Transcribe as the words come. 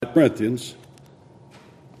Corinthians,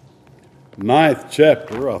 9th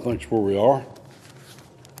chapter, I think is where we are.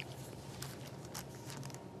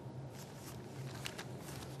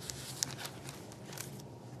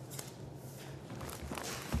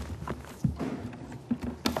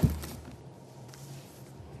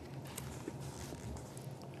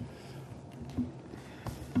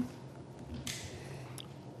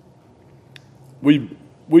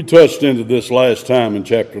 We touched into this last time in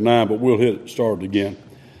chapter 9, but we'll hit it started again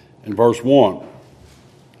in verse 1.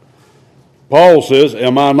 Paul says,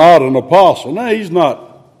 am I not an apostle? Now, he's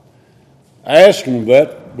not asking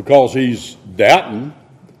that because he's doubting.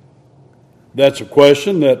 That's a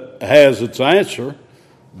question that has its answer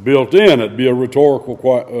built in. It'd be a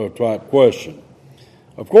rhetorical type question.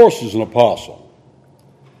 Of course he's an apostle.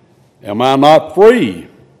 Am I not free?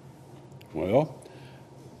 Well,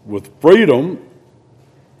 with freedom,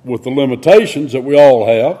 with the limitations that we all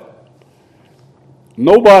have,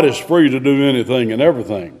 nobody's free to do anything and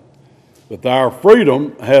everything. But our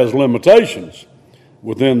freedom has limitations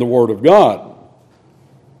within the Word of God.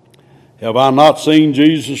 Have I not seen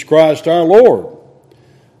Jesus Christ our Lord?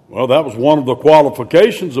 Well, that was one of the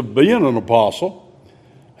qualifications of being an apostle.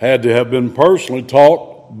 Had to have been personally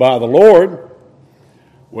taught by the Lord.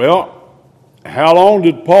 Well, how long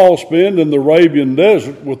did Paul spend in the Arabian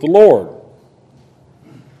desert with the Lord?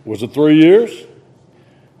 Was it 3 years?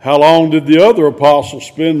 How long did the other apostles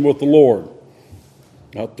spend with the Lord?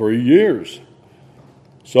 Not 3 years.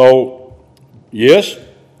 So, yes,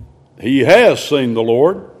 he has seen the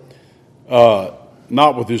Lord,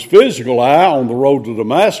 not with his physical eye on the road to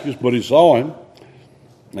Damascus, but he saw him.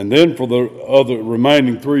 And then for the other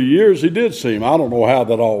remaining 3 years, he did see him. I don't know how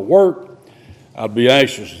that all worked. I'd be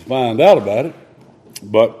anxious to find out about it.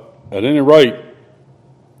 But at any rate,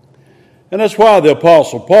 and that's why the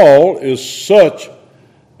Apostle Paul is such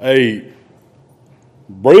a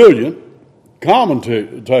brilliant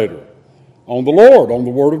commentator on the Lord, on the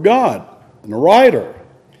Word of God, and a writer,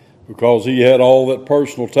 because he had all that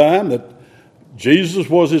personal time that Jesus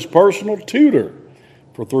was his personal tutor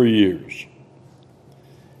for 3 years.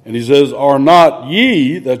 And he says, are not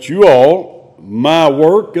ye, that you all, my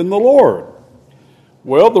work in the Lord?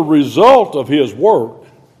 Well, the result of his work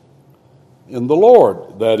in the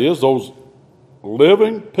Lord, that is, those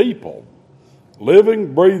living people,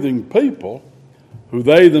 living, breathing people, who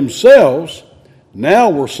they themselves now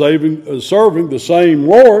were serving the same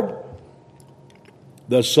Lord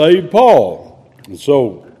that saved Paul. And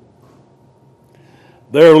so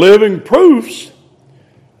they're living proofs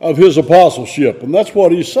of his apostleship, and that's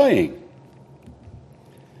what he's saying.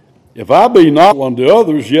 If I be not unto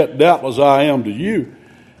others, yet doubtless I am to you.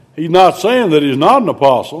 He's not saying that he's not an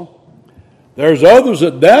apostle. There's others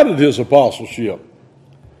that doubted his apostleship.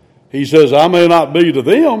 He says, I may not be to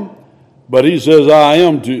them, but he says, I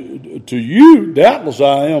am to you. Doubtless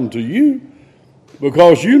I am to you,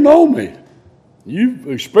 because you know me. You've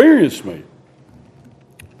experienced me.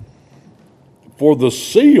 For the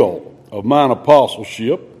seal of mine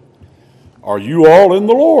apostleship are you all in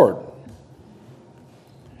the Lord.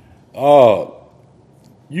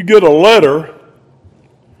 You get a letter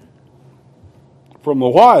from the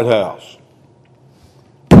White House.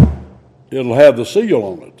 It'll have the seal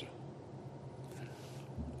on it.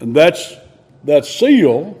 And that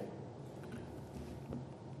seal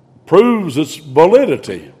proves its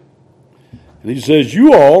validity. And he says,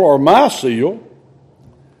 you all are my seal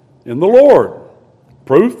in the Lord.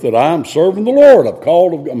 Proof that I am serving the Lord.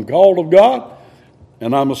 I'm called of God,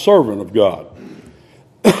 and I'm a servant of God.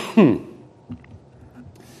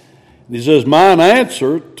 He says, mine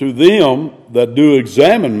answer to them that do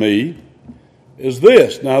examine me is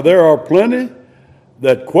this. Now, there are plenty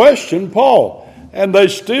that question Paul, and they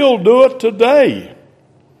still do it today.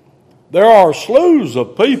 There are slews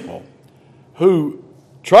of people who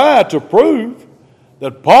try to prove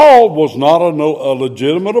that Paul was not a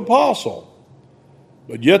legitimate apostle.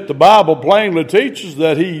 But yet the Bible plainly teaches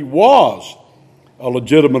that he was a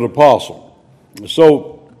legitimate apostle.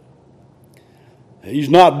 So he's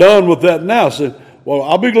not done with that now. Said, well,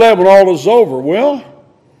 I'll be glad when all is over. Well,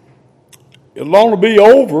 it'll only be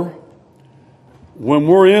over when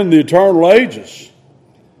we're in the eternal ages.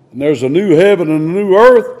 And there's a new heaven and a new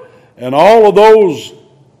earth, and all of those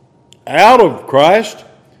out of Christ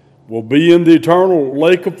will be in the eternal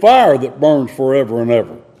lake of fire that burns forever and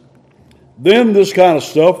ever. Then this kind of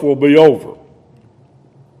stuff will be over.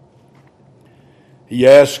 He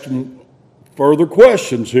asks further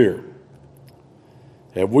questions here.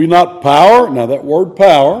 Have we not power? Now that word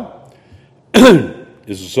power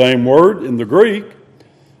is the same word in the Greek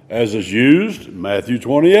as is used in Matthew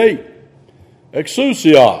 28.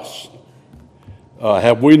 Exousios.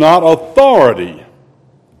 Have we not authority?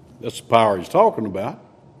 That's the power he's talking about.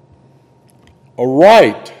 A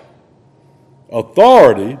right,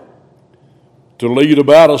 authority to lead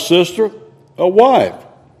about a sister, a wife.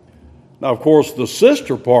 Now, of course, the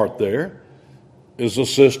sister part there is a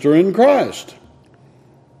sister in Christ.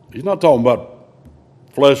 He's not talking about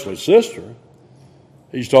fleshly sister.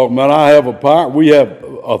 He's talking about we have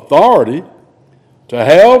authority to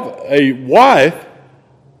have a wife,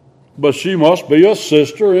 but she must be a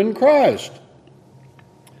sister in Christ.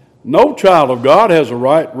 No child of God has a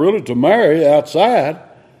right really to marry outside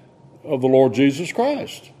of the Lord Jesus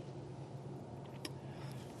Christ.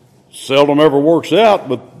 Seldom ever works out,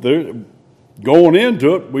 but going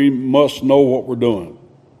into it, we must know what we're doing.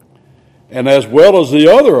 And as well as the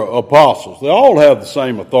other apostles, they all have the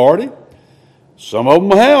same authority. Some of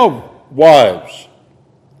them have wives.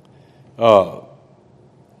 I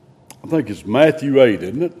think it's Matthew 8,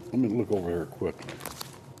 isn't it? Let me look over here quickly.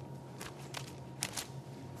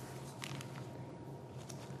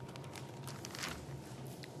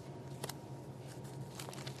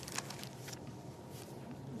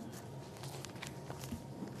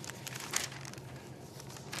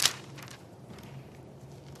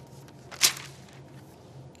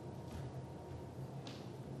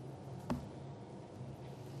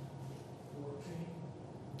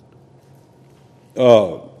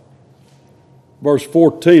 Verse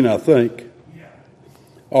 14, I think.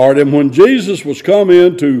 All right, and when Jesus was come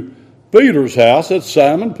into Peter's house, that's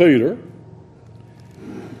Simon Peter,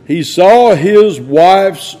 he saw his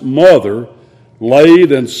wife's mother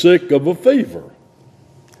laid and sick of a fever.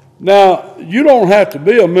 Now, you don't have to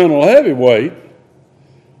be a mental heavyweight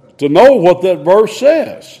to know what that verse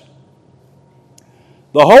says.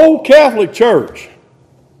 The whole Catholic Church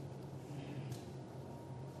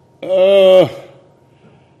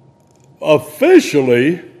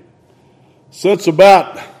officially, since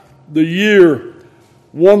about the year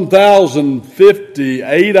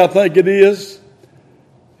 1058, I think it is,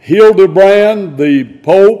 Hildebrand, the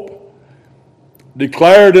Pope,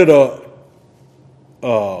 declared it a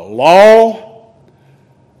law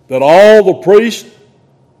that all the priests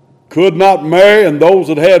could not marry, and those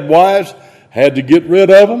that had wives had to get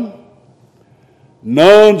rid of them.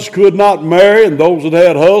 Nuns could not marry, and those that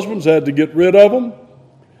had husbands had to get rid of them.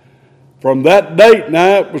 From that date,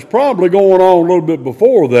 now it was probably going on a little bit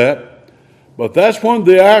before that, but that's when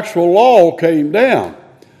the actual law came down.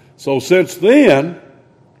 So since then,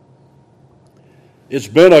 it's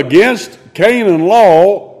been against Canaan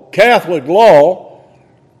law, Catholic law,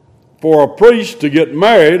 for a priest to get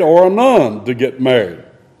married or a nun to get married.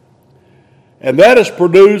 And that has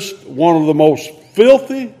produced one of the most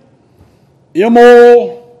filthy,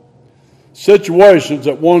 immoral situations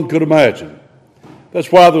that one could imagine. That's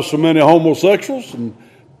why there's so many homosexuals and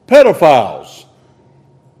pedophiles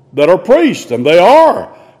that are priests, and they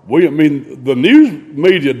are. The news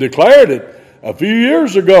media declared it a few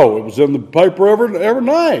years ago. It was in the paper every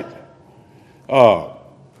night. But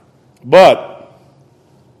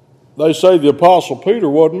they say the Apostle Peter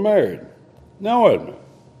wasn't married. Now, wait a minute.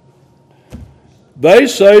 They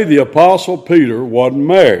say the Apostle Peter wasn't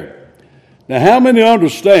married. Now, how many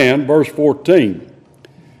understand verse 14?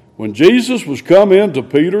 When Jesus was come into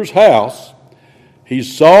Peter's house, he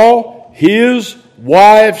saw his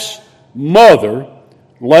wife's mother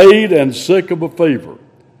laid and sick of a fever.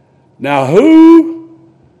 Now, who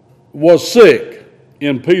was sick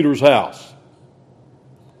in Peter's house?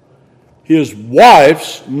 His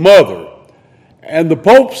wife's mother. And the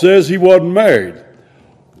Pope says he wasn't married.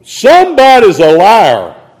 Somebody's a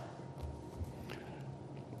liar.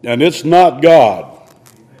 And it's not God.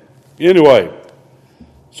 Anyway,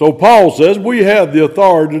 so Paul says we have the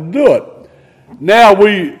authority to do it. Now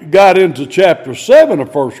we got into chapter 7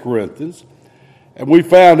 of 1 Corinthians, and we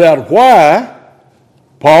found out why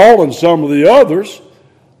Paul and some of the others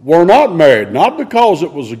were not married. Not because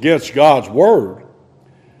it was against God's word,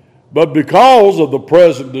 but because of the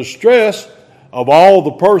present distress of all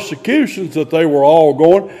the persecutions that they were all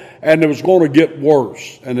going, and it was going to get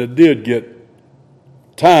worse, and it did get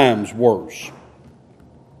times worse.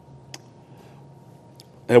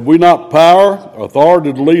 Have we not power,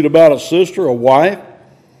 authority to lead about a sister, a wife,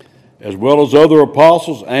 as well as other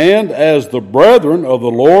apostles, and as the brethren of the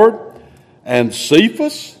Lord, and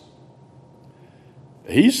Cephas?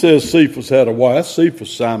 He says Cephas had a wife.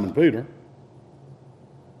 Cephas, Simon Peter.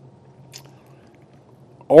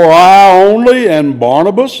 Or I only and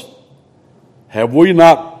Barnabas? Have we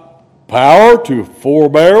not power to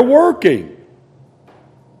forbear working?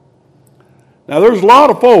 Now there's a lot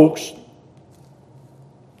of folks,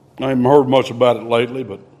 I haven't heard much about it lately,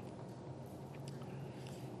 but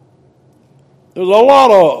there's a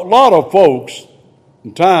lot of folks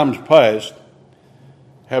in times past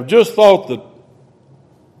have just thought that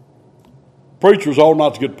preachers ought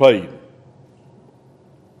not to get paid.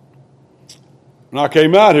 When I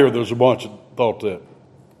came out here, there's a bunch that thought that.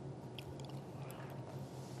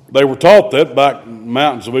 They were taught that back in the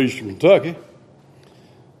mountains of eastern Kentucky,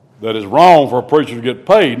 that it's wrong for a preacher to get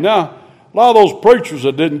paid. Now, a lot of those preachers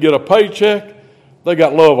that didn't get a paycheck, they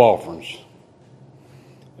got love offerings.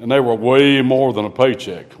 And they were way more than a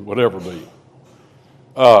paycheck, whatever be.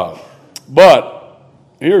 But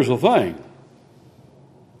here's the thing.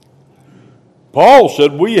 Paul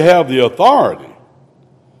said we have the authority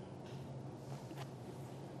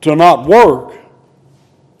to not work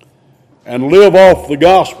and live off the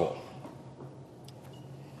gospel.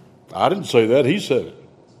 I didn't say that, he said it.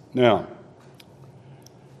 Now,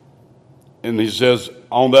 and he says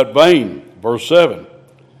on that vein, verse 7,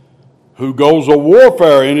 who goes a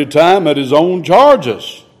warfare any time at his own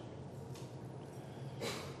charges.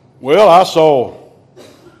 Well,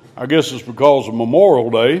 I guess it's because of Memorial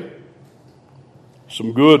Day,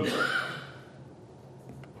 some good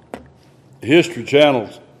history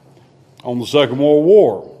channels on the Second World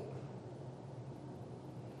War.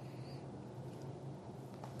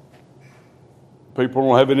 People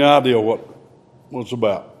don't have any idea what it's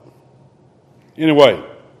about. Anyway,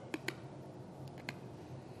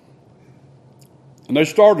 and they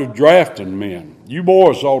started drafting men. You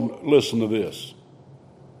boys ought to listen to this.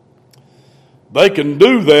 They can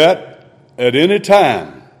do that at any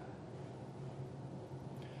time.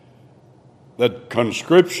 That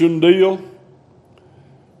conscription deal,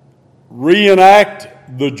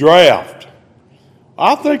 reenact the draft.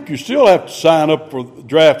 I think you still have to sign up for the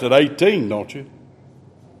draft at 18, don't you?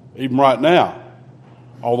 Even right now,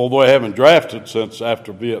 although they haven't drafted since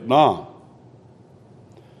after Vietnam.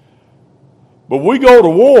 But we go to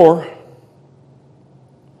war,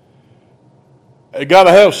 they got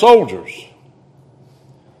to have soldiers,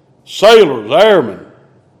 sailors, airmen.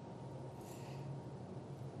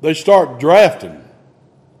 They start drafting.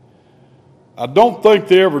 I don't think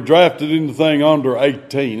they ever drafted anything under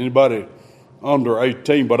 18, anybody under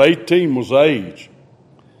 18, but 18 was the age.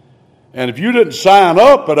 And if you didn't sign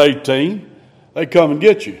up at 18, they'd come and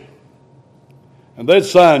get you. And they'd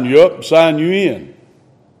sign you up and sign you in.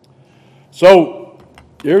 So,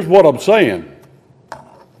 here's what I'm saying.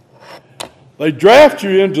 They draft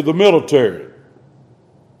you into the military.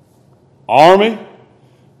 Army,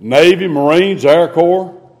 Navy, Marines, Air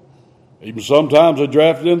Corps. Even sometimes they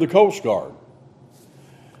drafted in the Coast Guard.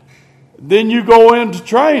 Then you go into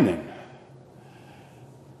training.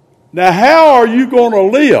 Now, how are you going to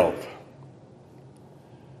live?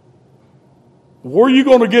 Where are you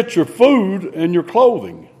going to get your food and your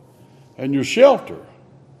clothing and your shelter?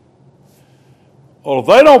 Well, if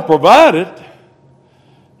they don't provide it,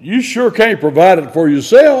 you sure can't provide it for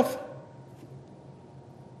yourself.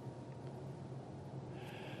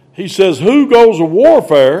 He says, who goes to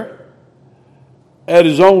warfare at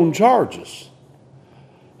his own charges?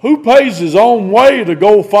 Who pays his own way to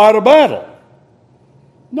go fight a battle?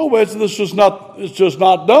 No, it's just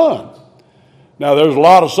not done. Now, there's a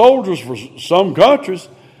lot of soldiers for some countries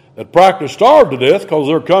that practically starve to death because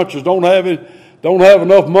their countries don't have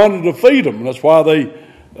enough money to feed them. That's why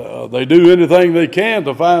they do anything they can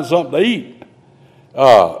to find something to eat.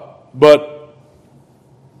 But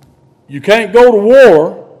you can't go to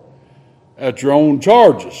war at your own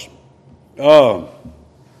charges.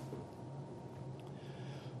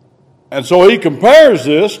 And so he compares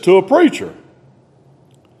this to a preacher.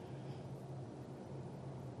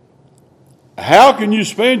 How can you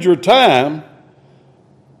spend your time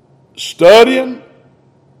studying,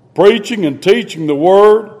 preaching, and teaching the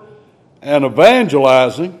Word and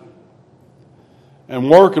evangelizing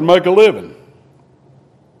and work and make a living?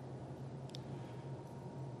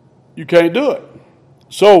 You can't do it.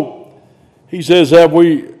 So he says,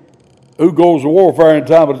 who goes to warfare in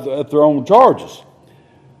time at their own charges?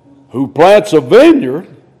 Who plants a vineyard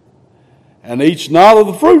and eats not of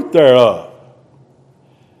the fruit thereof?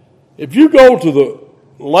 If you go to the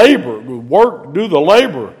do the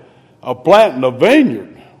labor of planting a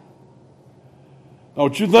vineyard,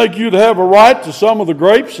 don't you think you'd have a right to some of the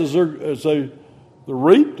grapes as they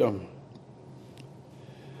reap them?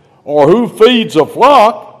 Or who feeds a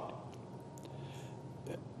flock,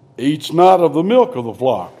 eats not of the milk of the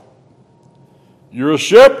flock? You're a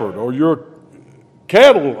shepherd or you're a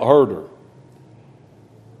cattle herder.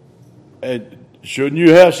 And shouldn't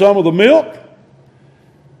you have some of the milk?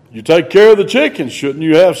 You take care of the chickens. Shouldn't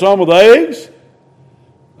you have some of the eggs?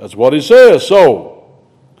 That's what he says. So,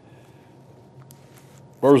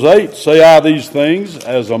 verse 8, say I these things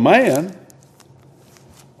as a man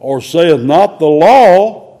Or saith not the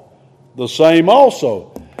law the same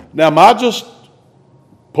also? Now, am I just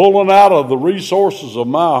pulling out of the resources of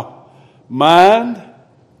my mind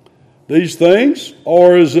these things,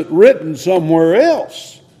 or is it written somewhere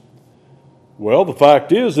else? Well, the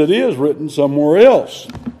fact is, it is written somewhere else.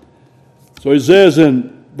 So he says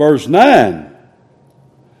in verse 9,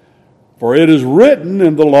 for it is written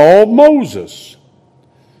in the law of Moses,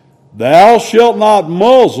 thou shalt not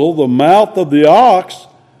muzzle the mouth of the ox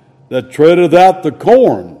that treadeth out the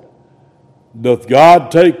corn. Doth God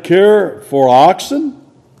take care for oxen?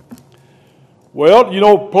 Well,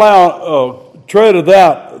 treadeth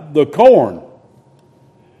out the corn.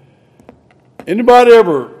 Anybody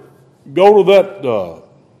ever go to that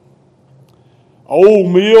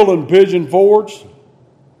old mill in Pigeon Forge?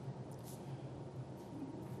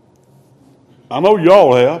 I know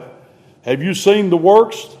y'all have. Have you seen the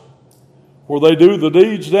works where they do the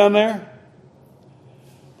deeds down there?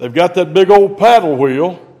 They've got that big old paddle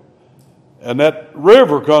wheel, and that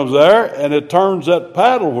river comes there, and it turns that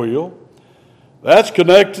paddle wheel. That's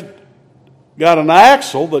connected, got an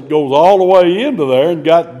axle that goes all the way into there and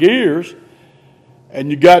got gears, and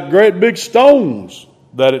you got great big stones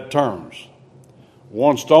that it turns.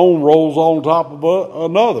 One stone rolls on top of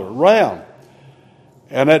another, round.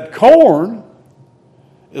 And that corn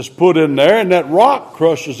is put in there, and that rock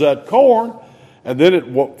crushes that corn, and then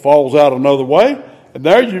it falls out another way, and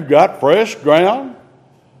there you've got fresh ground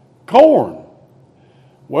corn.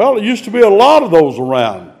 Well, there used to be a lot of those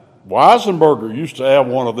around. Weisenberger used to have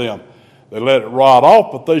one of them. They let it rot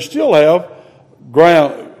off, but they still have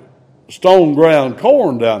stone ground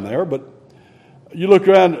corn down there. But you look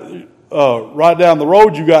around, right down the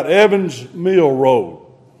road, you got Evans Mill Road.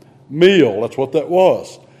 Mill, that's what that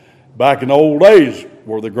was. Back in the old days,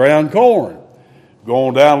 were the ground corn.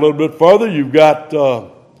 Going down a little bit further, you've got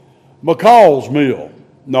McCall's Mill.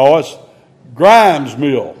 No, it's Grimes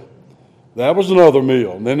Mill. That was another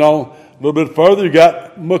mill. And then a little bit further, you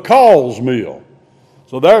got McCall's Mill.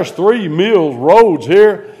 So there's 3 mills, roads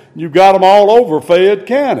here. You've got them all over Fayette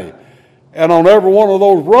County. And on every one of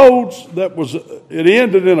those roads, it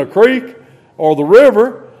ended in a creek or the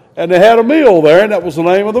river, and they had a mill there, and that was the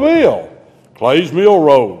name of the mill, Clay's Mill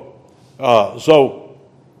Road.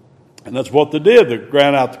 And that's what they did. They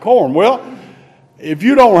ground out the corn. Well, if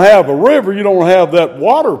you don't have a river, you don't have that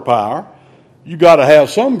water power. You got to have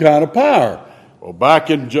some kind of power. Well,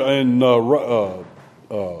 back in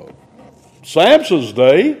Samson's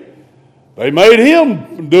day, they made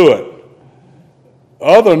him do it.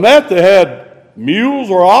 Other than that, they had mules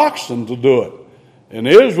or oxen to do it. In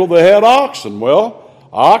Israel, they had oxen. Well,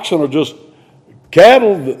 oxen are just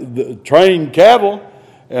cattle, trained cattle,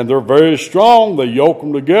 and they're very strong. They yoke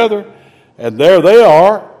them together, and there they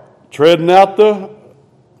are, treading out the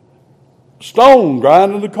stone,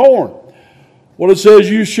 grinding the corn. Well, it says,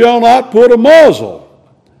 you shall not put a muzzle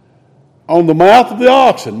on the mouth of the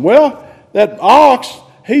oxen. Well, that ox,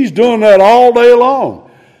 he's doing that all day long.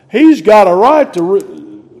 He's got a right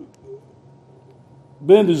to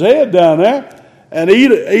bend his head down there and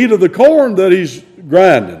eat of the corn that he's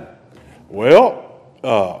grinding. Well,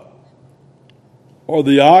 or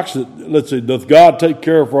the ox, let's see, doth God take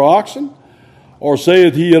care for oxen? Or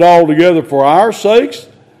saith he it altogether for our sakes?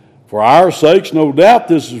 For our sakes, no doubt,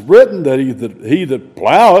 this is written, that he that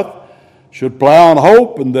ploweth should plow in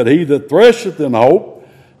hope, and that he that thresheth in hope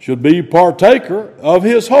should be partaker of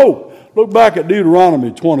his hope. Look back at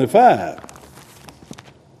Deuteronomy 25.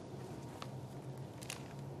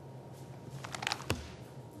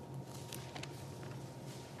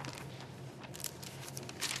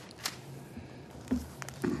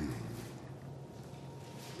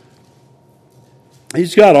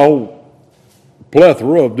 He's got a whole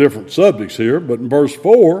plethora of different subjects here, but in verse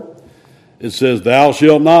 4, it says, thou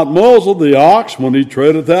shalt not muzzle the ox when he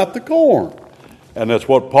treadeth out the corn. And that's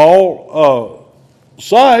what Paul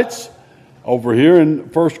cites over here in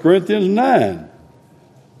 1 Corinthians 9.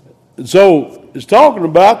 And so it's talking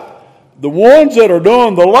about the ones that are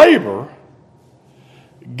doing the labor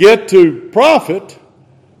get to profit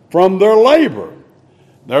from their labor.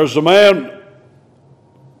 There's a man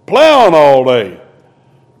plowing all day.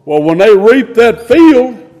 Well, when they reap that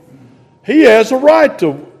field, he has a right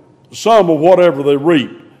to some of whatever they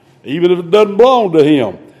reap, even if it doesn't belong to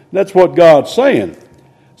him. That's what God's saying.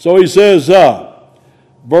 So he says,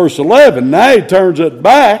 verse 11, now he turns it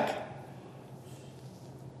back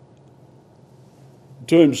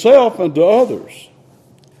to himself and to others.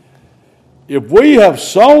 If we have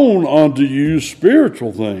sown unto you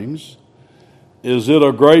spiritual things, is it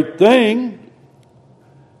a great thing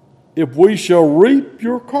if we shall reap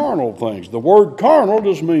your carnal things? The word carnal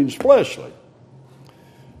just means fleshly.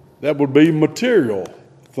 That would be material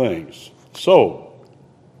things. So,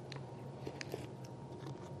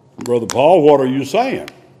 Brother Paul, what are you saying?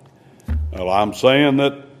 Well, I'm saying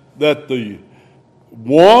that the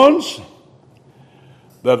ones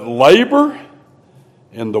that labor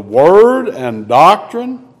in the word and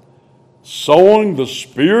doctrine, sowing the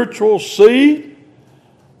spiritual seed,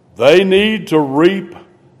 they need to reap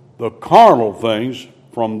the carnal things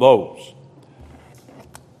from those.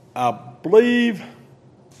 I believe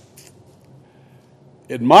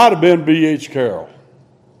it might have been B.H. Carroll.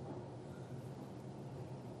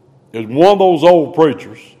 It was one of those old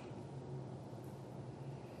preachers.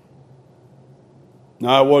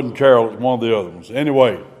 No, it wasn't Carroll, it was one of the other ones.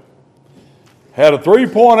 Anyway, had a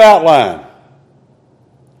 3-point outline,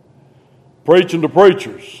 preaching to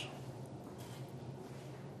preachers.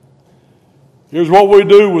 Here's what we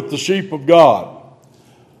do with the sheep of God.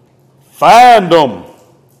 Find them,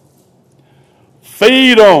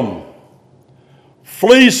 feed them,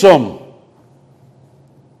 fleece them.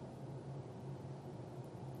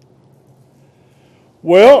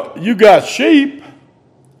 Well, you got sheep.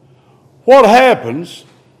 What happens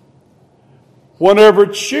whenever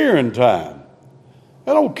it's shearing time?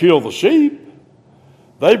 They don't kill the sheep.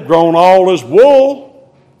 They've grown all this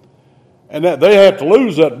wool, and that they have to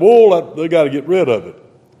lose that wool. They got to get rid of it.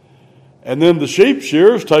 And then the sheep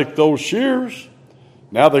shearers take those shears.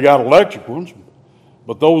 Now they got electric ones,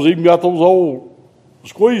 but those even got those old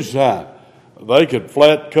squeeze time. They could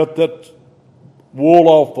flat cut that wool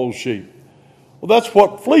off those sheep. Well, that's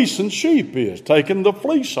what fleecing sheep is, taking the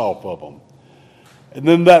fleece off of them. And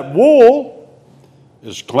then that wool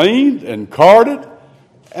is cleaned and carded,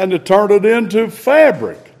 and they turn it into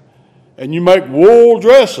fabric. And you make wool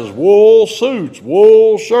dresses, wool suits,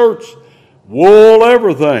 wool shirts, wool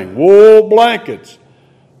everything, wool blankets.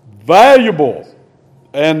 Valuable.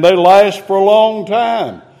 And they last for a long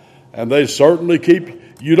time. And they certainly keep...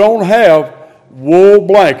 You don't have wool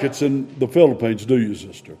blankets in the Philippines, do you,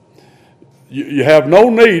 sister? You have no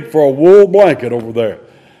need for a wool blanket over there.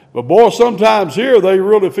 But boy, sometimes here they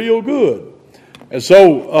really feel good. And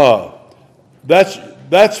so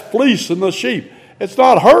that's fleecing the sheep. It's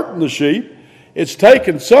not hurting the sheep. It's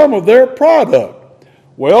taking some of their product.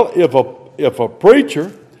 Well, if a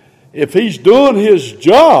preacher, if he's doing his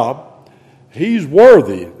job, he's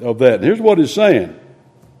worthy of that. And here's what he's saying.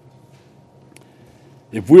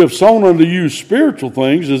 If we have sown unto you spiritual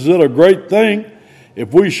things, is it a great thing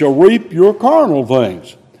if we shall reap your carnal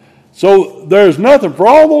things? So there's nothing for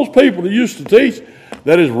all those people that used to teach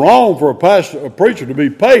that is wrong for a preacher to be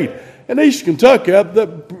paid. In East Kentucky,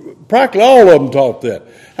 practically all of them taught that.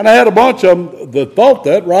 And I had a bunch of them that thought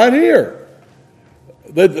that right here.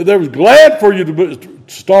 They was glad for you to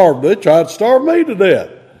starve. They tried to starve me to death.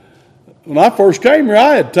 When I first came here,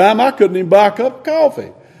 I had time. I couldn't even buy a cup of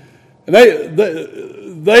coffee. And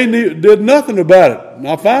they did nothing about it. And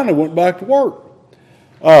I finally went back to work.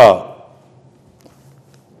 But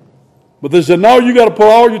they said, no, you got to put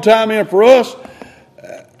all your time in for us.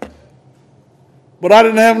 But I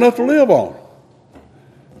didn't have enough to live on.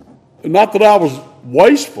 Not that I was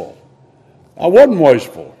wasteful. I wasn't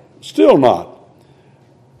wasteful. Still not.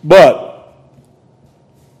 But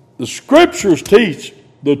the scriptures teach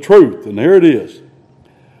the truth, and here it is.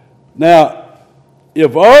 Now,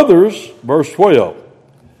 if others, verse 12,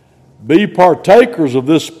 be partakers of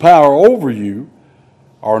this power over you,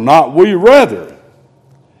 are not we rather?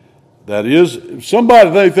 That is, if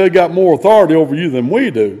somebody thinks they got more authority over you than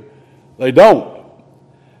we do, they don't.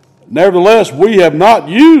 Nevertheless, we have not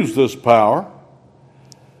used this power,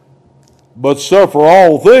 but suffer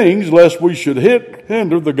all things, lest we should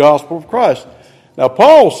hinder the gospel of Christ. Now,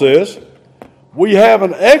 Paul says, we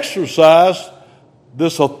haven't exercised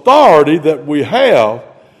this authority that we have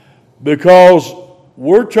because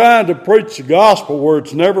we're trying to preach the gospel where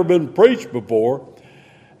it's never been preached before,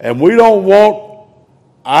 and we don't want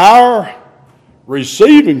our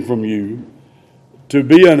receiving from you to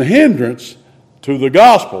be a hindrance to the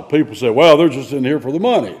gospel. People say, well, they're just in here for the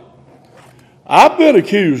money. I've been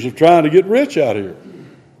accused of trying to get rich out here.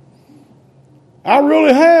 I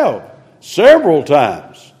really have. Several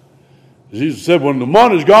times. Jesus said, when the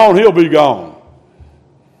money's gone, he'll be gone.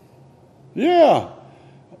 Yeah.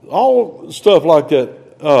 All stuff like that.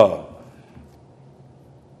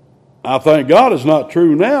 I thank God it's not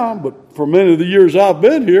true now, but for many of the years I've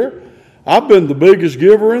been here, I've been the biggest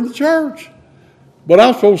giver in the church. But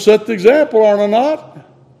I'm supposed to set the example, aren't I not?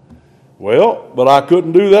 Well, but I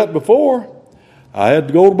couldn't do that before. I had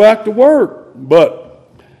to go back to work. But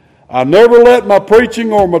I never let my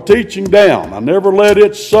preaching or my teaching down. I never let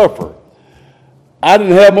it suffer. I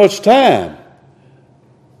didn't have much time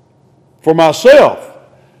for myself.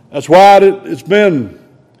 That's why it's been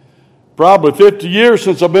probably 50 years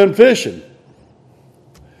since I've been fishing.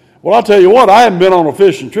 Well, I'll tell you what, I haven't been on a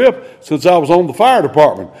fishing trip since I was on the fire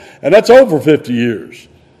department, and that's over 50 years.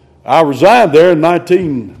 I resigned there in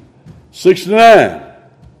 1969.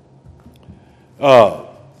 Haven't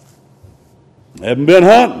been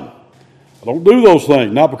hunting. I don't do those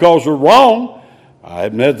things, not because they're wrong. I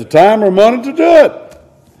haven't had the time or money to do it.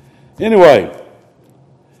 Anyway,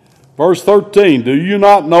 verse 13, do you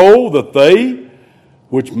not know that they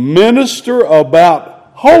which minister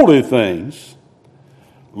about holy things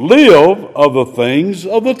live of the things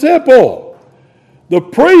of the temple? The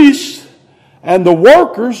priests and the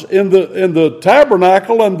workers in the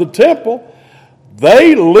tabernacle and the temple,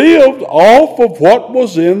 they lived off of what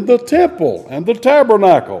was in the temple and the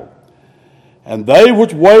tabernacle. And they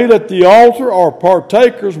which wait at the altar are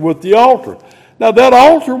partakers with the altar. Now that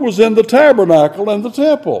altar was in the tabernacle and the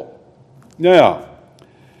temple. Now,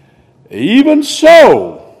 even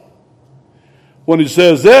so, when he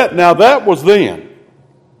says that, now that was then.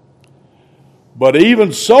 But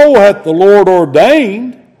even so hath the Lord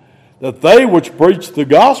ordained that they which preach the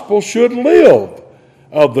gospel should live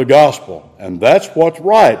of the gospel. And that's what's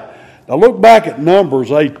right. Now look back at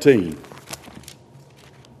Numbers 18.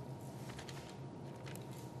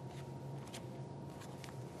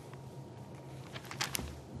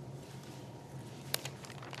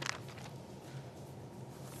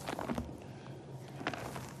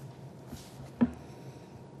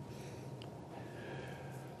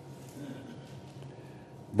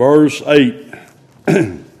 Verse 8.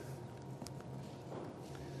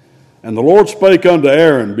 And the Lord spake unto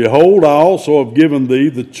Aaron, behold, I also have given thee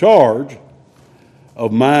the charge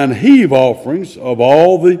of mine heave offerings of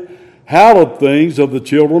all the hallowed things of the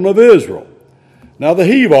children of Israel. Now the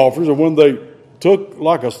heave offerings are when they took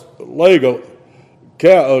like a leg of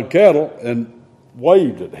cattle and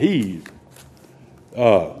waved it, heaved.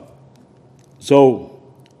 So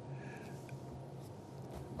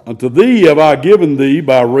unto thee have I given thee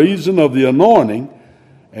by reason of the anointing,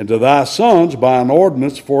 and to thy sons by an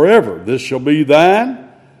ordinance forever. This shall be thine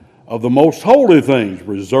of the most holy things,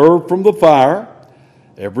 reserved from the fire,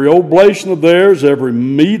 every oblation of theirs, every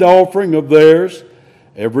meat offering of theirs,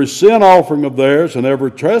 every sin offering of theirs, and every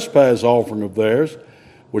trespass offering of theirs,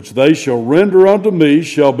 which they shall render unto me,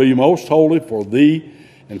 shall be most holy for thee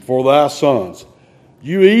and for thy sons.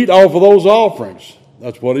 You eat off of those offerings.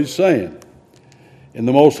 That's what he's saying. In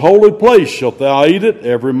the most holy place shalt thou eat it,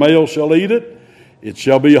 every male shall eat it. It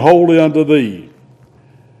shall be holy unto thee.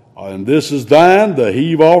 And this is thine, the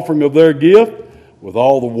heave offering of their gift, with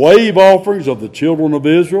all the wave offerings of the children of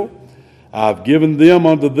Israel. I have given them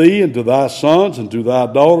unto thee and to thy sons and to thy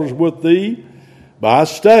daughters with thee by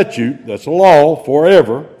statute, that's a law,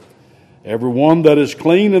 forever. Every one that is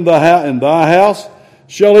clean in thy house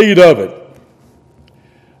shall eat of it.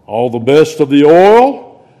 All the best of the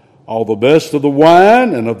oil, all the best of the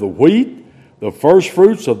wine and of the wheat, the first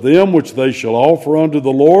fruits of them which they shall offer unto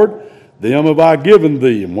the Lord, them have I given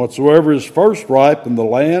thee. And whatsoever is first ripe in the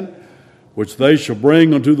land, which they shall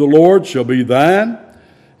bring unto the Lord, shall be thine.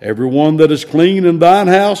 Every one that is clean in thine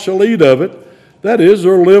house shall eat of it. That is,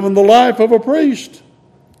 they're living the life of a priest.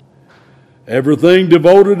 Everything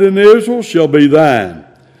devoted in Israel shall be thine.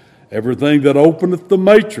 Everything that openeth the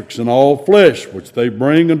matrix and all flesh, which they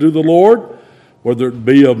bring unto the Lord, whether it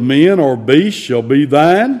be of men or beasts, shall be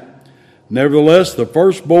thine. Nevertheless, the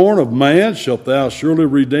firstborn of man shalt thou surely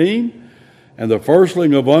redeem, and the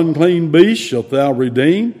firstling of unclean beasts shalt thou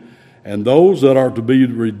redeem, and those that are to be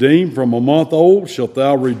redeemed from a month old shalt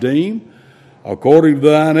thou redeem, according to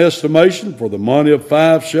thine estimation, for the money of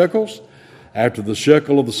 5 shekels, after the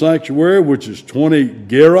shekel of the sanctuary, which is 20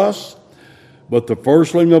 gerahs. But the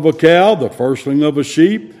firstling of a cow, the firstling of a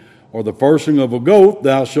sheep, or the firstling of a goat,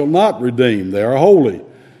 thou shalt not redeem. They are holy.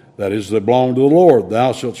 That is, they belong to the Lord.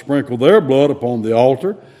 Thou shalt sprinkle their blood upon the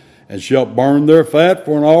altar, and shalt burn their fat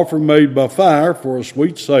for an offering made by fire, for a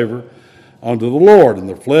sweet savor unto the Lord. And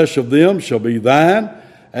the flesh of them shall be thine,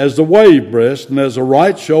 as the wave breast and as the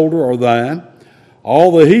right shoulder are thine.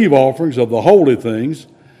 All the heave offerings of the holy things,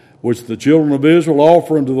 which the children of Israel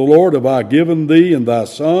offer unto the Lord, have I given thee and thy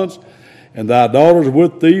sons and thy daughters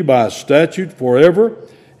with thee by statute forever.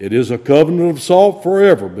 It is a covenant of salt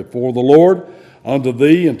forever before the Lord, unto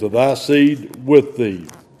thee and to thy seed with thee.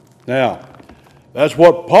 Now, that's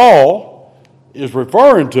what Paul is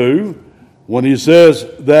referring to when he says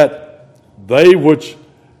that they which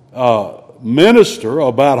minister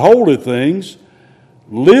about holy things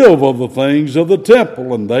live of the things of the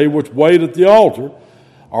temple, and they which wait at the altar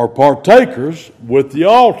are partakers with the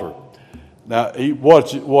altar. Now,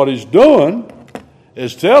 what he's doing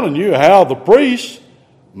is telling you how the priests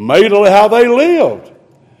made how they lived.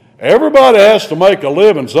 Everybody has to make a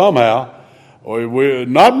living somehow.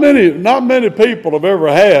 Not many people have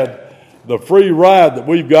ever had the free ride that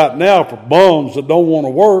we've got now for bums that don't want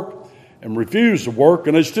to work and refuse to work,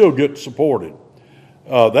 and they still get supported.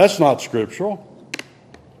 That's not scriptural.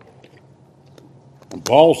 And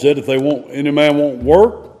Paul said, if any man won't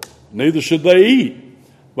work, neither should they eat.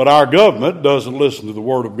 But our government doesn't listen to the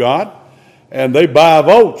word of God, and they buy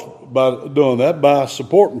votes by doing that, by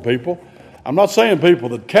supporting people. I'm not saying people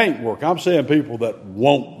that can't work. I'm saying people that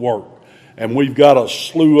won't work. And we've got a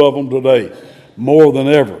slew of them today, more than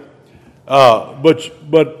ever.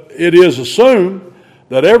 But it is assumed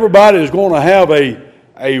that everybody is going to have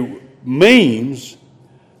a means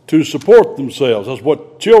to support themselves. That's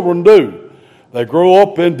what children do. They grow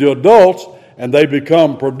up into adults and they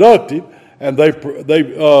become productive and they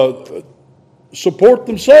support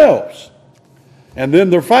themselves and then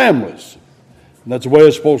their families. And that's the way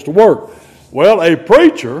it's supposed to work. Well, a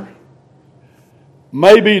preacher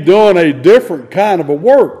may be doing a different kind of a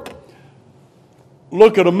work.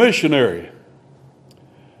 Look at a missionary,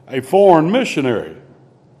 a foreign missionary.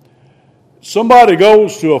 Somebody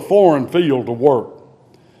goes to a foreign field to work.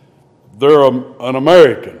 They're an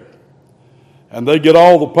American, and they get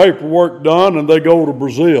all the paperwork done, and they go to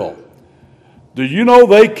Brazil. Do you know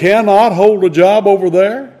they cannot hold a job over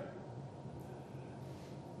there?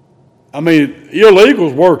 I mean,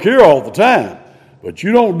 illegals work here all the time, but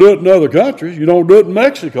you don't do it in other countries. You don't do it in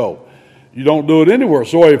Mexico. You don't do it anywhere.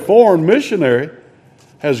 So a foreign missionary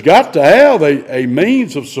has got to have a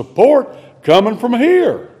means of support coming from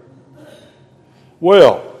here.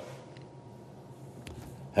 Well,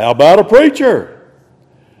 how about a preacher?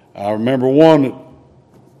 I remember one that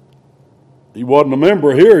he wasn't a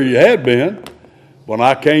member here. He had been. When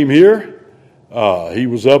I came here, he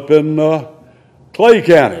was up in Clay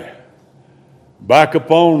County, back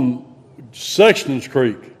up on Sexton's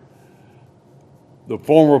Creek. The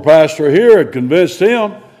former pastor here had convinced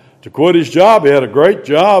him to quit his job. He had a great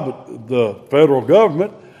job at the federal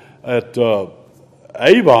government at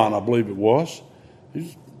Avon, I believe it was.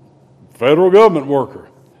 He's a federal government worker.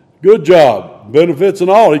 Good job, benefits and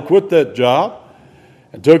all. He quit that job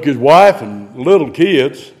and took his wife and little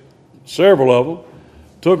kids, several of them,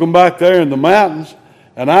 took them back there in the mountains.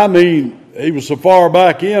 And I mean, he was so far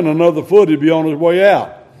back in, another foot he'd be on his way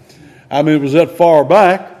out. I mean, it was that far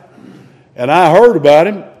back. And I heard about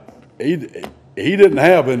him. He didn't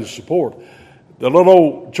have any support. The little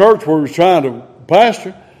old church where he was trying to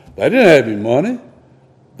pastor, they didn't have any money.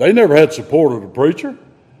 They never had support of the preacher.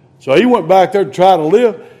 So he went back there to try to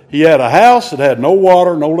live. He had a house that had no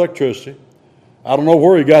water, no electricity. I don't know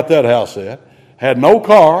where he got that house at. Had no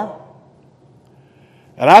car.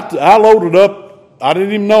 And I loaded up, I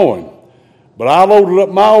didn't even know him, but I loaded up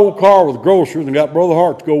my old car with groceries and got Brother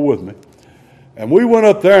Hart to go with me. And we went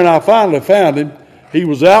up there and I finally found him. He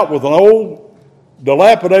was out with an old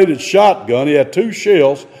dilapidated shotgun. He had 2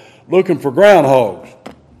 shells looking for groundhogs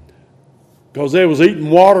because they was eating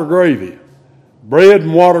water gravy, bread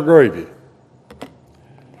and water gravy.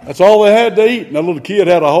 That's all they had to eat. And that little kid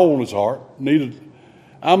had a hole in his heart. They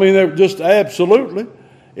were just absolutely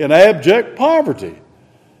in abject poverty.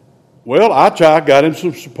 Well, I got him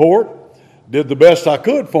some support, did the best I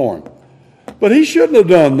could for him. But he shouldn't have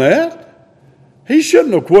done that. He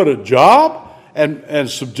shouldn't have quit a job and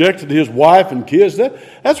subjected his wife and kids to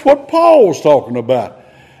that. That's what Paul was talking about.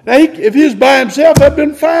 Now, if he was by himself, that'd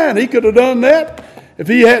been fine. He could have done that if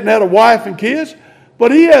he hadn't had a wife and kids.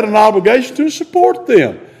 But he had an obligation to support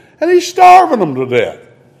them. And he's starving them to death.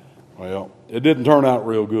 Well, it didn't turn out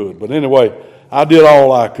real good. But anyway, I did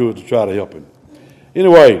all I could to try to help him.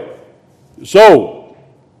 Anyway, so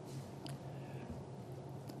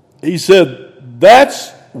he said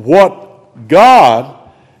that's what God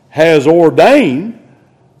has ordained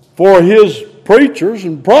for his preachers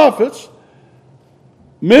and prophets,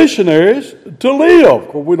 missionaries, to live. Of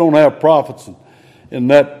course, we don't have prophets in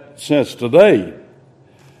that sense today.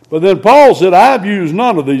 But then Paul said, I've used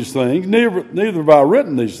none of these things, neither have I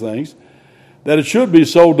written these things, that it should be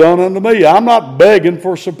so done unto me. I'm not begging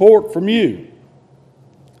for support from you.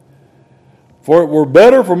 For it were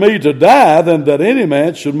better for me to die than that any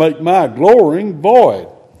man should make my glorying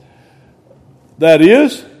void. That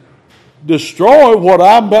is, destroy what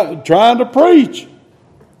I'm trying to preach.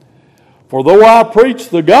 For though I preach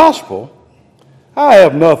the gospel, I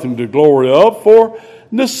have nothing to glory of, for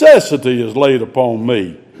necessity is laid upon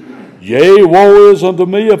me. Yea, woe is unto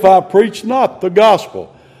me if I preach not the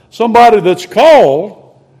gospel. Somebody that's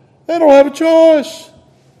called, they don't have a choice.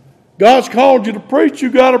 God's called you to preach, you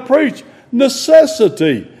got to preach.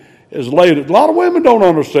 Necessity is laid. A lot of women don't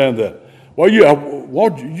understand that. Well,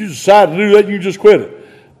 Well, you decide to do that, you just quit it.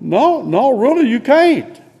 No, really, you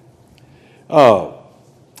can't. For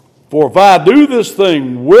if I do this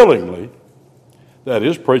thing willingly, that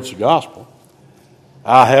is, preach the gospel,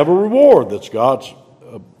 I have a reward. That's God's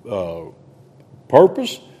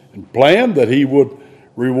purpose and plan, that he would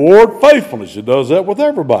reward faithfulness. He does that with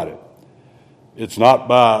everybody. It's not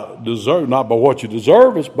by what you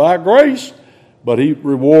deserve, it's by grace, but he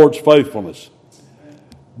rewards faithfulness.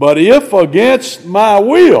 But if against my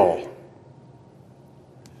will,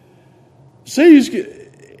 see,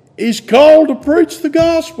 he's called to preach the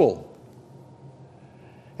gospel.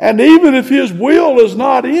 And even if his will is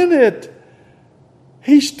not in it,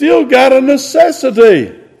 he's still got a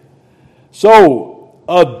necessity. So,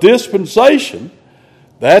 a dispensation,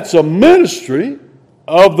 that's a ministry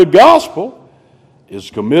of the gospel, is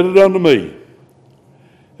committed unto me.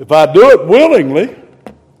 If I do it willingly,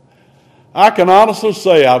 I can honestly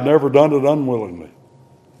say I've never done it unwillingly.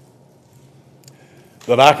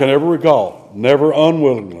 That I can ever recall. Never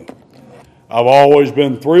unwillingly. I've always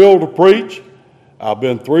been thrilled to preach. I've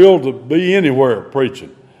been thrilled to be anywhere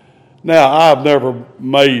preaching. Now, I've never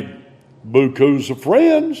made bukus of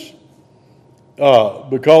friends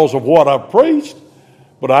because of what I've preached,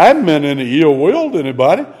 but I haven't meant any ill will to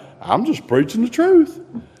anybody. I'm just preaching the truth.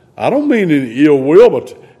 I don't mean any ill will,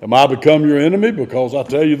 but am I become your enemy because I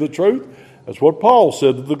tell you the truth? That's what Paul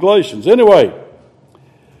said to the Galatians. Anyway,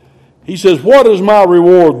 he says, what is my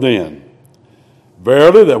reward then?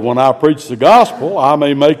 Verily, that when I preach the gospel, I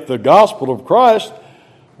may make the gospel of Christ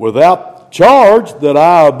without charge, that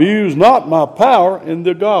I abuse not my power in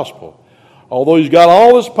the gospel. Although he's got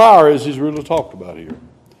all this power, as he's really talked about here,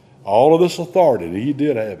 all of this authority, and he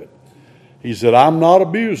did have it. He said, I'm not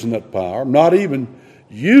abusing that power. I'm not even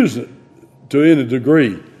using it to any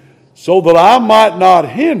degree, so that I might not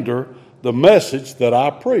hinder the message that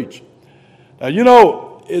I preach. Now, you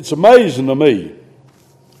know, it's amazing to me.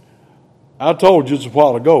 I told you just a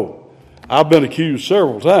while ago, I've been accused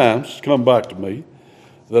several times, it's come back to me,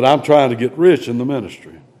 that I'm trying to get rich in the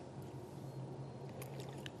ministry.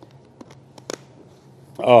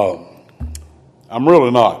 I'm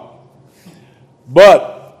really not.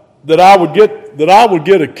 But that I would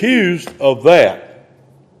get accused of that.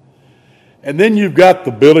 And then you've got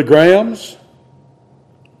the Billy Grahams.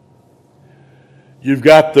 You've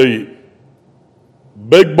got the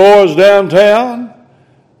big boys downtown,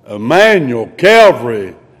 Emmanuel,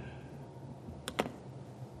 Calvary,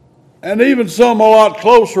 and even some a lot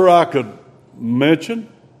closer I could mention,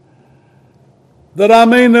 that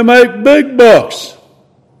they make big bucks.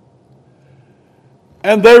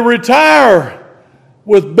 And they retire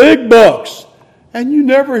with big bucks. And you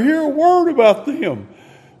never hear a word about them.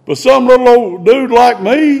 But some little old dude like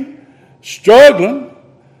me, struggling,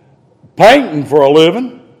 painting for a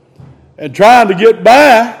living, and trying to get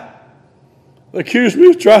by, they accuse me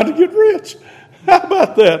of trying to get rich. How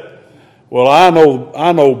about that? Well, I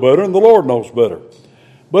know better, and the Lord knows better.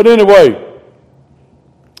 But anyway,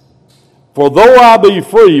 for though I be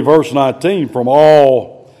free, verse 19, from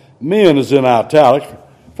all men is in italics,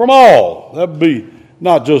 from all. That would be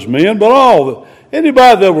not just men, but all.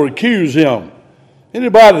 Anybody that would accuse him,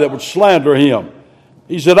 anybody that would slander him.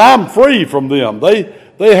 He said, I'm free from them.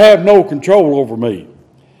 They have no control over me.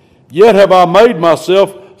 Yet have I made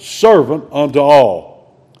myself servant unto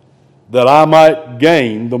all, that I might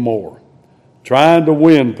gain the more. Trying to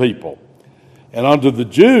win people. And unto the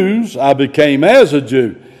Jews I became as a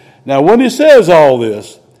Jew. Now when he says all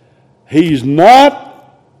this, he's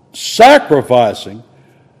not sacrificing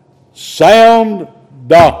sound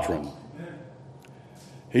doctrine.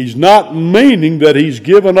 He's not meaning that he's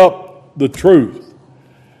given up the truth,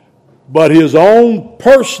 but his own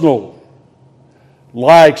personal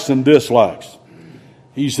likes and dislikes.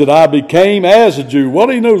 He said, I became as a Jew. Well,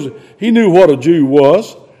 he knew what a Jew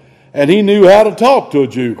was, and he knew how to talk to a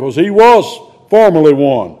Jew, because he was formerly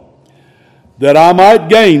one, that I might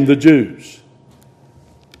gain the Jews.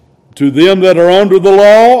 To them that are under the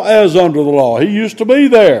law, as under the law. He used to be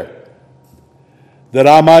there. That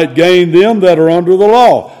I might gain them that are under the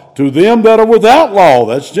law. To them that are without law,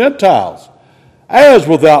 that's Gentiles. As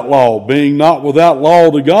without law, being not without law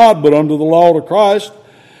to God, but under the law to Christ,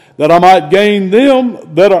 that I might gain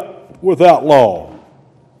them that are without law.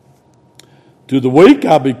 To the weak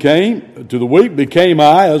became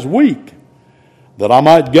I as weak, that I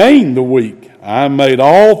might gain the weak. I made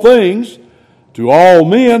all things to all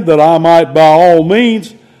men, that I might by all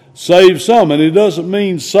means save some. And it doesn't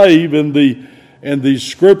mean save in the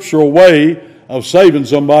scriptural way of saving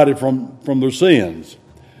somebody from their sins.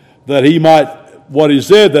 That he might, what he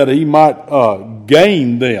said, that he might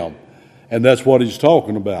gain them. And that's what he's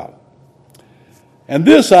talking about. And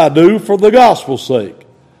this I do for the gospel's sake,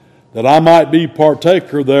 that I might be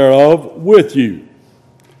partaker thereof with you.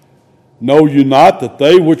 Know you not that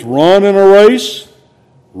they which run in a race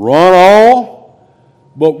run all,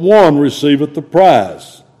 but one receiveth the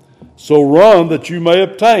prize? So run that you may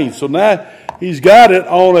obtain. So now he's got it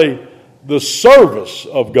on the service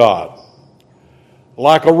of God,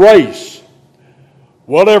 like a race.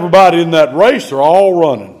 Well, everybody in that race are all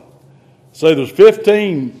running. Say there's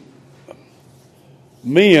 15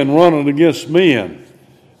 men running against men.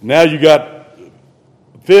 Now you got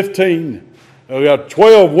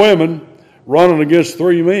 12 women running against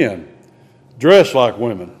 3 men, dressed like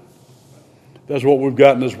women. That's what we've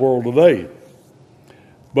got in this world today.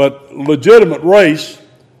 But legitimate race,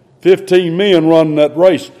 15 men running that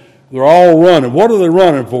race. They're all running. What are they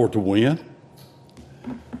running for? To win.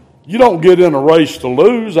 You don't get in a race to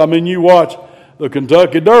lose. I mean, you watch the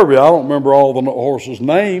Kentucky Derby. I don't remember all the horses'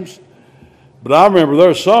 names, but I remember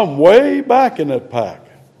there's some way back in that pack.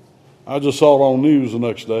 I just saw it on news the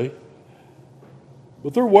next day.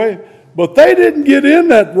 But they didn't get in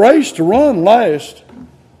that race to run last.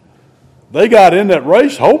 They got in that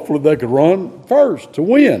race, hopefully they could run first to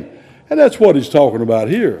win. And that's what he's talking about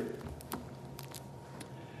here.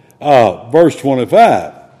 Verse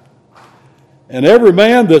 25. And every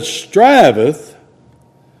man that striveth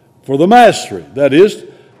for the mastery, that is,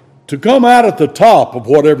 to come out at the top of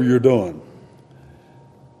whatever you're doing,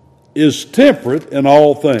 is temperate in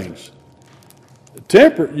all things.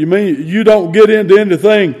 Temperate, you mean you don't get into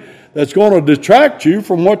anything that's going to detract you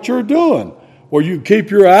from what you're doing, where you keep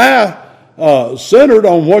your eye centered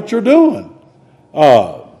on what you're doing.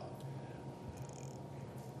 Who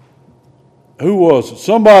was it?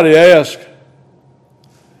 Somebody asked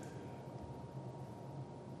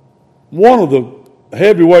one of the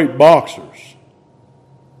heavyweight boxers,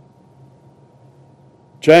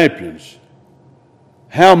 champions,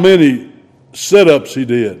 how many sit-ups he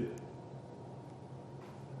did.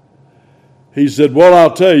 He said, well,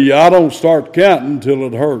 I'll tell you, I don't start counting until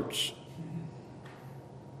it hurts.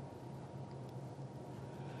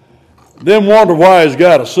 Then wonder why he's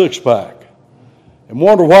got a six-pack. And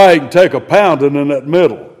wonder why he can take a pounding in that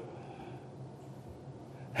middle.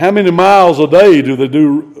 How many miles a day do they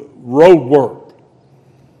do road work?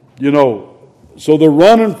 You know, so they're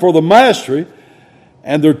running for the mastery,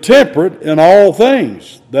 and they're temperate in all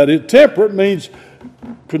things. Temperate means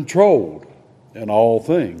controlled in all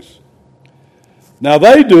things. Now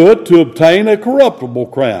they do it to obtain a corruptible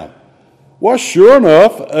crown. Well, sure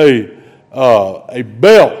enough, a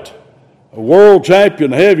belt, a world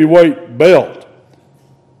champion heavyweight belt,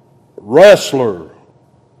 wrestler,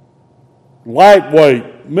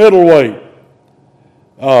 lightweight, middleweight,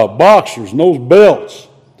 boxers, and those belts.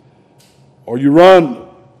 Or you run,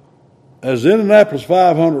 as Indianapolis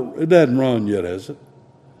 500, it doesn't run yet, has it?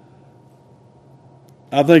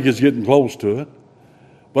 I think it's getting close to it.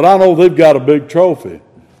 But I know they've got a big trophy.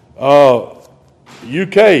 UK,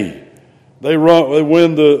 they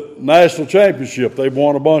win the national championship. They've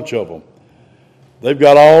won a bunch of them. They've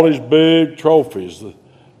got all these big trophies. The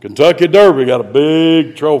Kentucky Derby got a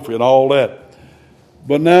big trophy and all that.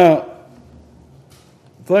 But now,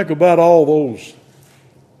 think about all those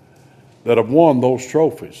that have won those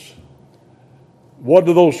trophies. What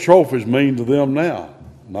do those trophies mean to them now?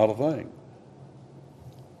 Not a thing.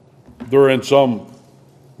 They're in some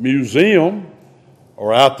museum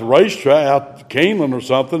or out the racetrack, out Keeneland or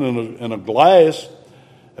something in a glass,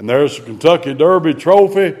 and there's a Kentucky Derby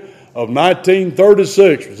trophy of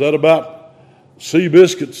 1936. Was that about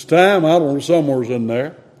Seabiscuit's time? I don't know, somewhere's in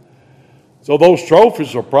there. So those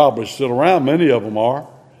trophies are probably still around. Many of them are,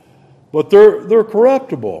 but they're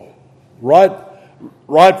corruptible. Right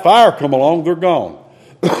fire come along, they're gone.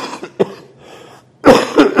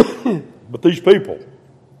 But these people,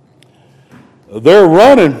 they're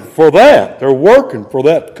running for that. They're working for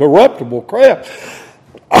that corruptible crap.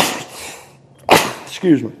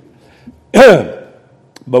 Excuse me.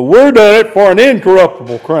 But we're doing it for an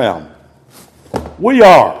incorruptible crown. We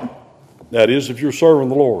are. That is, if you're serving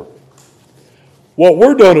the Lord. What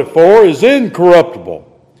we're doing it for is incorruptible.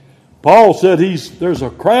 Paul said there's a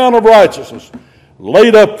crown of righteousness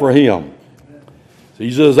laid up for him.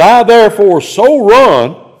 He says, I therefore so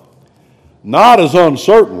run, not as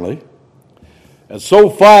uncertainly, and so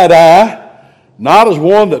fight I, not as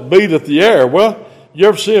one that beateth the air. Well, you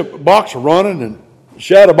ever see a boxer running and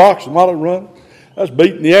shadow boxing while they're running? That's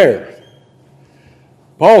beating the air.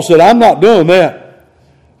 Paul said, I'm not doing that.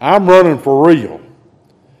 I'm running for real.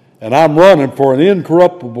 And I'm running for an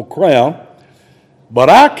incorruptible crown. But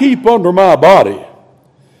I keep under my body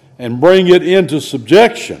and bring it into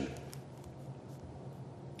subjection,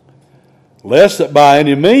 lest that by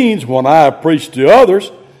any means, when I have preached to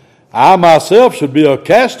others, I myself should be a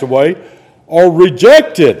castaway or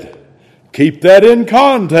rejected. Keep that in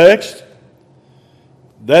context.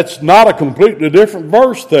 That's not a completely different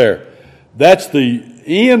verse there. That's the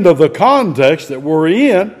end of the context that we're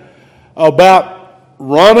in about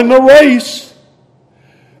running a race,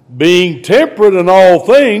 being temperate in all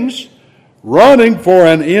things, running for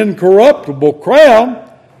an incorruptible crown.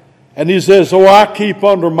 And he says, so I keep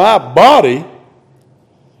under my body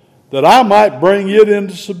that I might bring it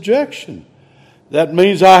into subjection. That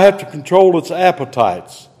means I have to control its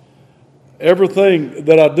appetites, everything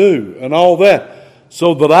that I do and all that,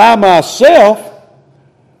 so that I myself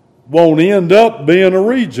won't end up being a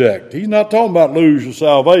reject. He's not talking about lose your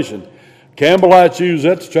salvation. Campbellites use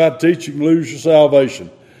that to try to teach you can lose your salvation.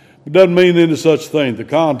 It doesn't mean any such thing. The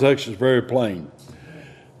context is very plain.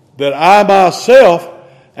 That I myself,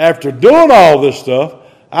 after doing all this stuff,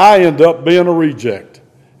 I end up being a reject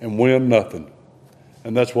and win nothing.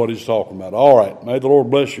 And that's what he's talking about. All right. May the Lord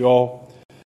bless you all.